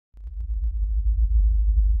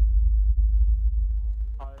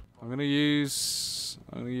I'm gonna use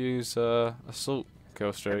assault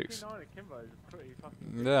kill streaks. MP9 akimbo is pretty fucking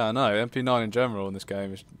good. Yeah, I know. MP9 in general in this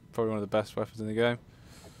game is probably one of the best weapons in the game.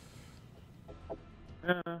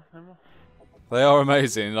 Yeah, They are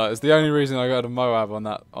amazing. Like, it's the only reason I got a Moab on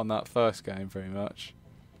that first game, pretty much.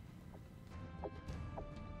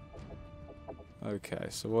 Okay,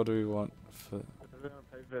 so what do we want for? we're gonna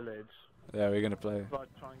play village. Yeah, we're gonna play. Like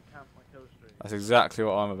try and camp my kill streak. That's exactly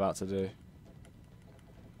what I'm about to do.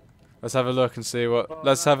 Let's have a look and see what.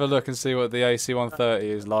 Let's have a look and see what the AC-130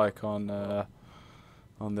 is like on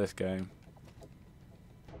this game.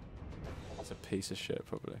 It's a piece of shit,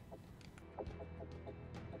 probably.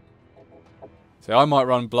 See, I might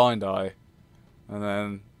run blind eye, and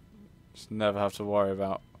then just never have to worry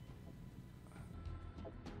about.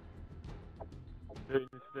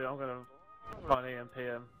 I'm gonna find EMP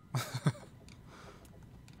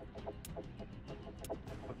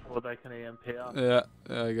before they can EMP up. Yeah,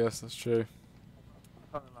 I guess that's true.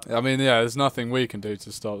 Like I mean, yeah, there's nothing we can do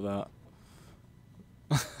to stop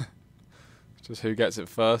that. Just who gets it I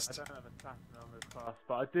first don't have assassin on this class,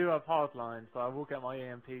 but I do have hardline, so I will get my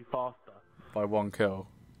EMP faster. by 1 kill.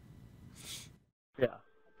 Yeah,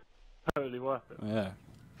 totally worth it. Yeah.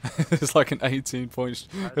 It's like an 18 point.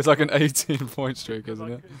 It's like an 18-point streak,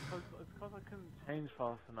 isn't it? It's because I couldn't change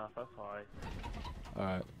fast enough. That's why. All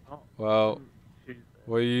right. Not Well, choose it.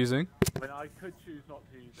 what are you using? I mean, I could choose not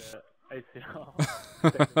to use it.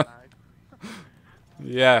 ACR.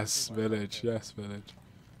 Yes, village. Yes, village.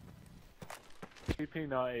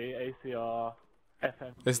 pt.5 ACR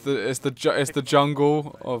FM. It's the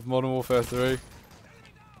jungle of Modern Warfare 3. We've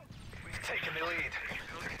taken the lead.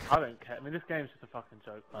 I don't care. I mean, this game's just a fucking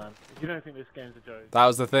joke, man. If you don't think this game's a joke, That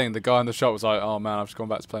was the thing. The guy in the shop was like, "Oh man, I've just gone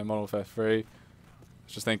back to playing Modern Warfare 3." I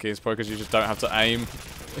was just thinking it's probably because you just don't have to aim.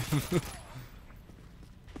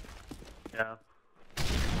 yeah.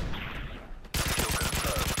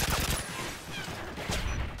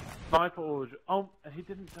 Sniper Aldridge. Oh, and he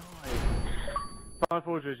didn't die.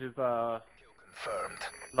 Sniper Aldridge is Confirmed.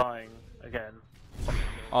 lying again.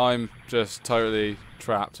 I'm just totally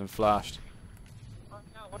trapped and flashed.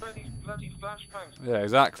 What are these bloody flashbangs? Yeah,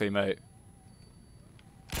 exactly, mate.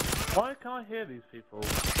 Why can't I hear these people?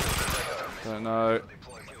 Don't know.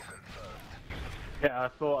 Yeah, I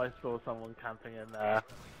thought I saw someone camping in there.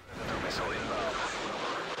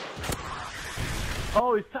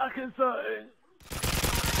 Oh, he's tacking something!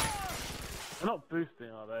 They're not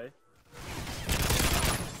boosting, are they?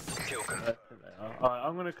 Alright,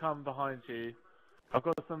 I'm gonna come behind you. I've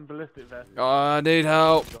got some ballistic vests. Oh, I need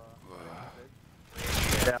help.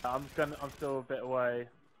 Yeah, I'm still a bit away.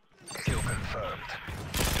 Kill confirmed.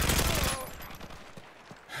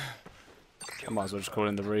 I might as well just call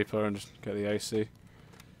in the Reaper and just get the AC.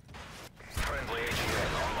 Friendly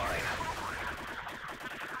AGN online.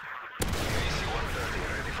 AC-130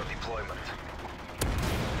 ready for deployment.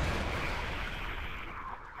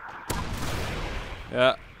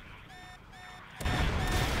 Yeah.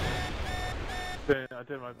 I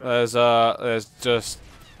did my best. There's just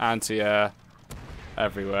anti-air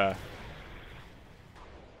everywhere.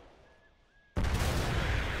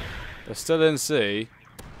 They're still in C.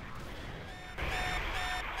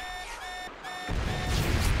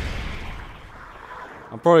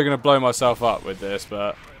 I'm probably going to blow myself up with this,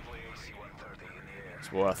 but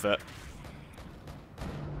it's worth it.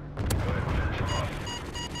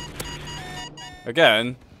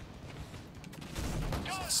 Again,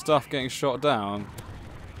 stuff getting shot down.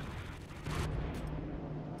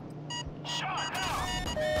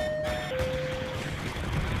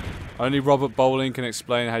 Only Robert Bowling can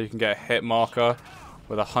explain how you can get a hit marker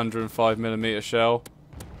with a 105mm shell.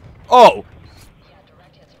 Oh!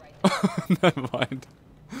 Never mind.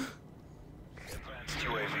 Advanced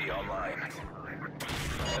UAV online.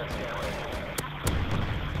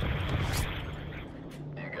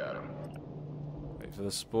 You got him. Wait for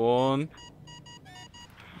the spawn.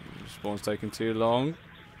 Spawn's taking too long.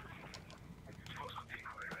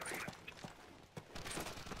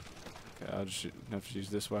 Okay, I'll just have to use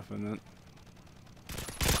this weapon then.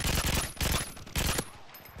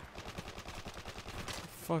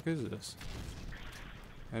 What the fuck is this?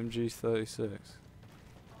 MG36.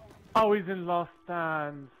 Oh, he's in last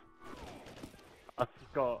stand. I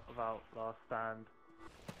forgot about last stand.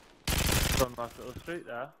 It's on a nice little street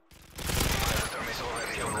there. Predator missile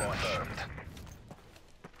ready on launch.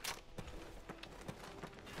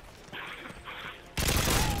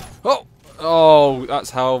 Oh! Oh,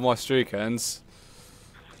 that's how my streak ends.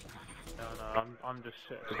 No, I'm just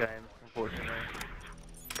shit at the game, unfortunately.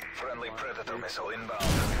 Friendly Predator missile inbound.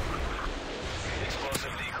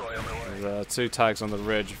 Explosive decoy on the way. There's 2 tags on the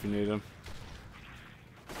ridge if you need them.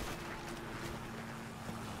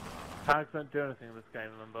 Tags don't do anything in this game,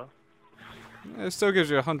 remember? It still gives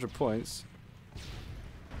you 100 points.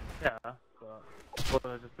 Yeah, but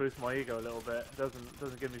well, it just boosts my ego a little bit. It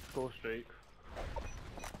doesn't give me score streaks.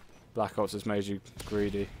 Black Ops has made you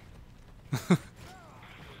greedy.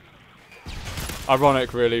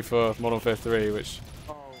 Ironic, really, for Modern Warfare 3, which...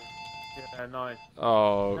 Oh, yeah, nice.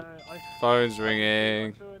 Oh, No, phone's I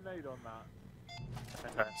ringing. threw a nade on that.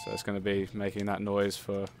 Okay. So it's going to be making that noise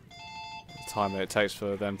for the time that it takes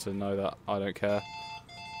for them to know that I don't care.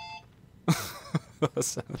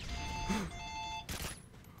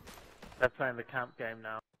 They're playing the camp game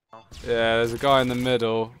now. Yeah, there's a guy in the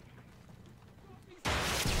middle.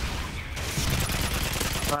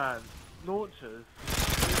 Man, launchers.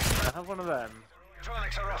 I have one of them.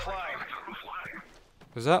 Electronics are offline.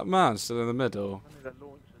 Is that man still in the middle? Only the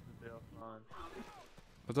launchers would be offline.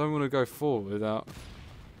 I don't want to go forward without...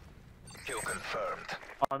 Kill confirmed.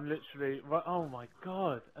 I'm literally. Oh my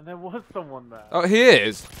god! And there was someone there. Oh, he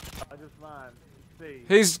is! I just ran. See.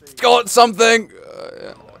 He's see. got something!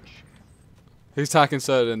 Launch. He's tacking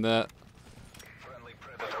certain in there. Friendly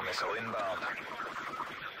Predator missile inbound.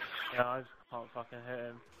 Yeah, I just can't fucking hit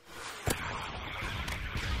him.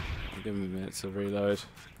 I'll give him a minute to reload.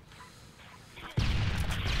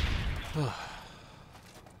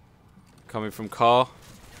 Coming from car.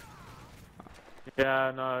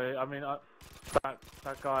 Yeah, no. I mean, that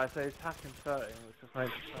guy. I say he's hacking 30, which just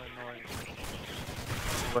makes it so annoying.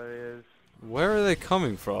 Where he is. Where are they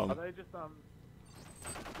coming Are from? they just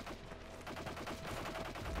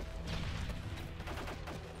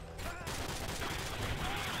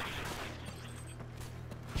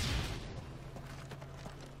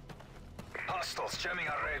Hostiles jamming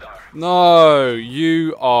our radar. No,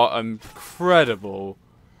 you are incredible.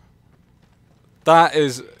 That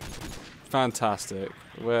is fantastic.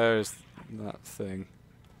 Where is that thing?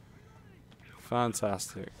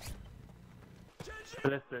 Fantastic.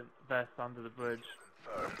 Listen, vest under the bridge?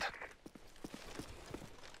 Confirmed.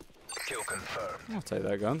 Kill confirmed. I'll take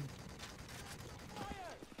that gun.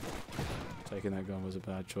 Taking that gun was a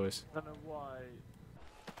bad choice. I don't know why.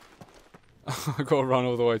 I gotta run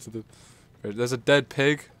all the way to the bridge. There's a dead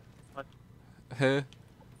pig here.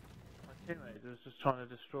 My teammate was just trying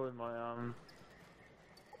to destroy my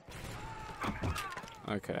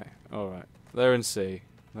Okay, alright. They're in C.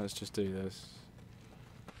 Let's just do this.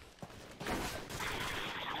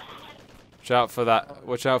 Watch out for that.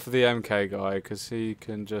 Watch out for the MK guy, because he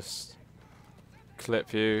can just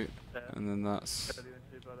clip you, and then that's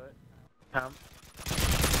camp.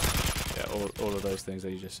 yeah, all of those things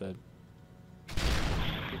that you just said.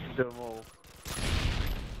 You can do them all.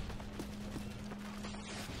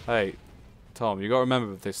 Hey, Tom, you got to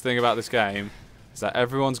remember this thing about this game is that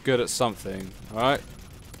everyone's good at something. All right.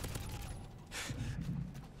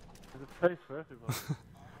 There's a place for everyone.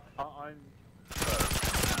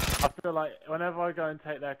 I feel like whenever I go and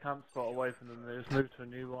take their camp spot away from them, they just move to a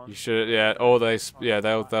new one. You should, yeah, or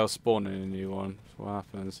they'll spawn in a new one. That's what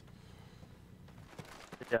happens.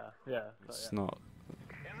 Yeah. It's Yeah. not.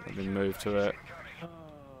 Let me move to it.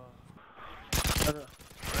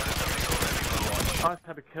 I've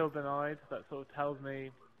had a kill denied. That sort of tells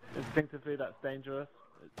me instinctively that's dangerous.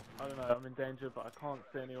 I don't know. I'm in danger, but I can't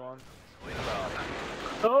see anyone.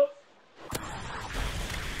 Oh!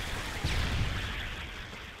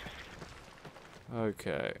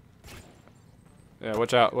 Okay. Yeah,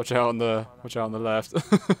 watch out on the left. There's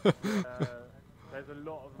a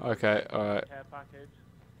lot of Okay, alright. care package.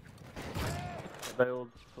 They all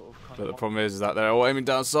sort of kind But the of problem is that they're all aiming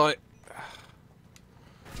down sight.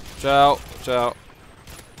 Watch out, watch out.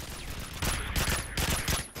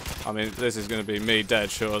 I mean, this is going to be me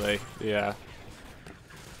dead, surely. Yeah.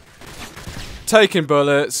 Taking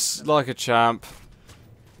bullets like a champ.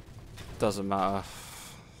 Doesn't matter.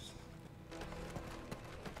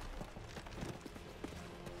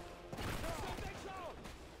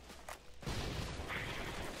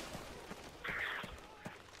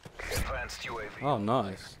 Advanced UAV. Oh,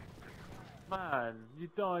 nice. Man, you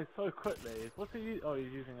die so quickly. What's he? Oh,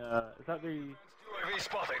 he's using a. Is that the? UAV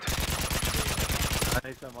spotted. I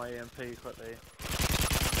need to know my EMP quickly.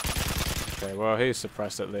 Okay, well, he's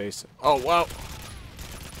suppressed at least. Oh, wow.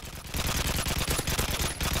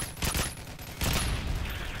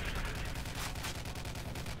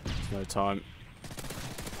 There's no time.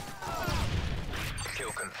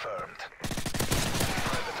 Kill confirmed.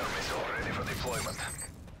 Predator missile ready for deployment.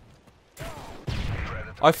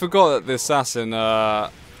 Predator. I forgot that the assassin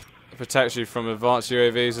protects you from advanced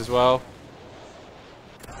UAVs as well.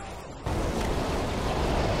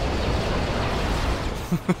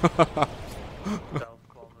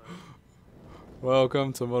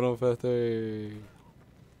 Welcome to Modern Warfare 3.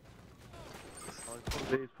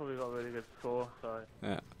 he's probably got a really good score, so...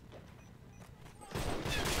 Yeah.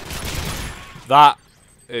 That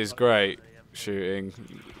is great shooting.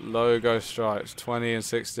 Logo stripes, 20 and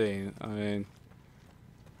 16. I mean,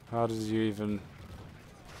 how did you even...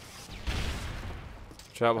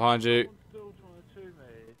 Trap behind you. Still trying to shoot me.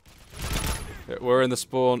 Yeah, we're in the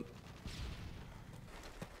spawn.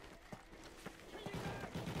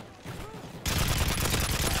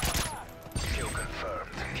 Kill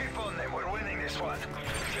confirmed. Keep on them, we're winning this one.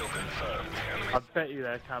 Kill confirmed. I bet you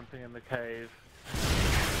they're camping in the cave.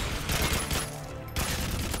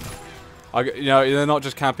 You know, they're not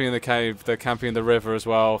just camping in the cave, they're camping in the river as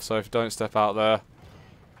well, so don't step out there.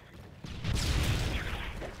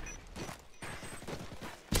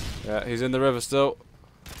 Yeah, he's in the river still.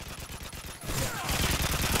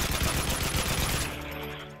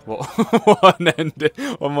 What? What an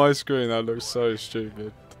ending on my screen, that looks so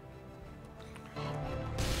stupid.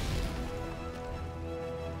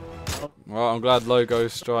 Well, I'm glad Logo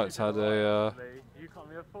Stripes had a... You got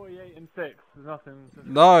me a 48 and 6. There's nothing...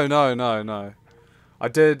 No.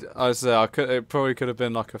 I say it probably could have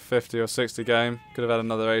been like a 50 or 60 game. Could have had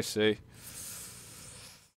another AC.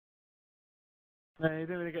 No, you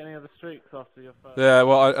didn't really get any other streaks after your first... Yeah,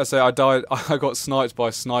 well, I say I died. I got sniped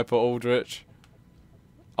by Sniper Aldrich.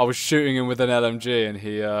 I was shooting him with an LMG and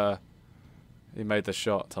he made the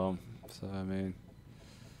shot, Tom. So I mean...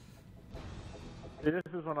 See, this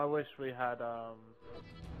is when I wish we had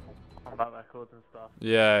combat records and stuff.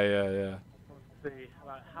 Yeah. Let's see,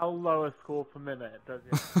 like, how low a score per minute does he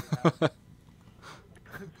have?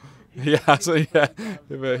 Yeah, so yeah,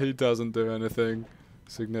 but he doesn't do anything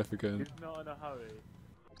significant. He's not in a hurry.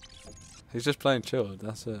 He's just playing chilled,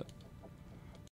 that's it.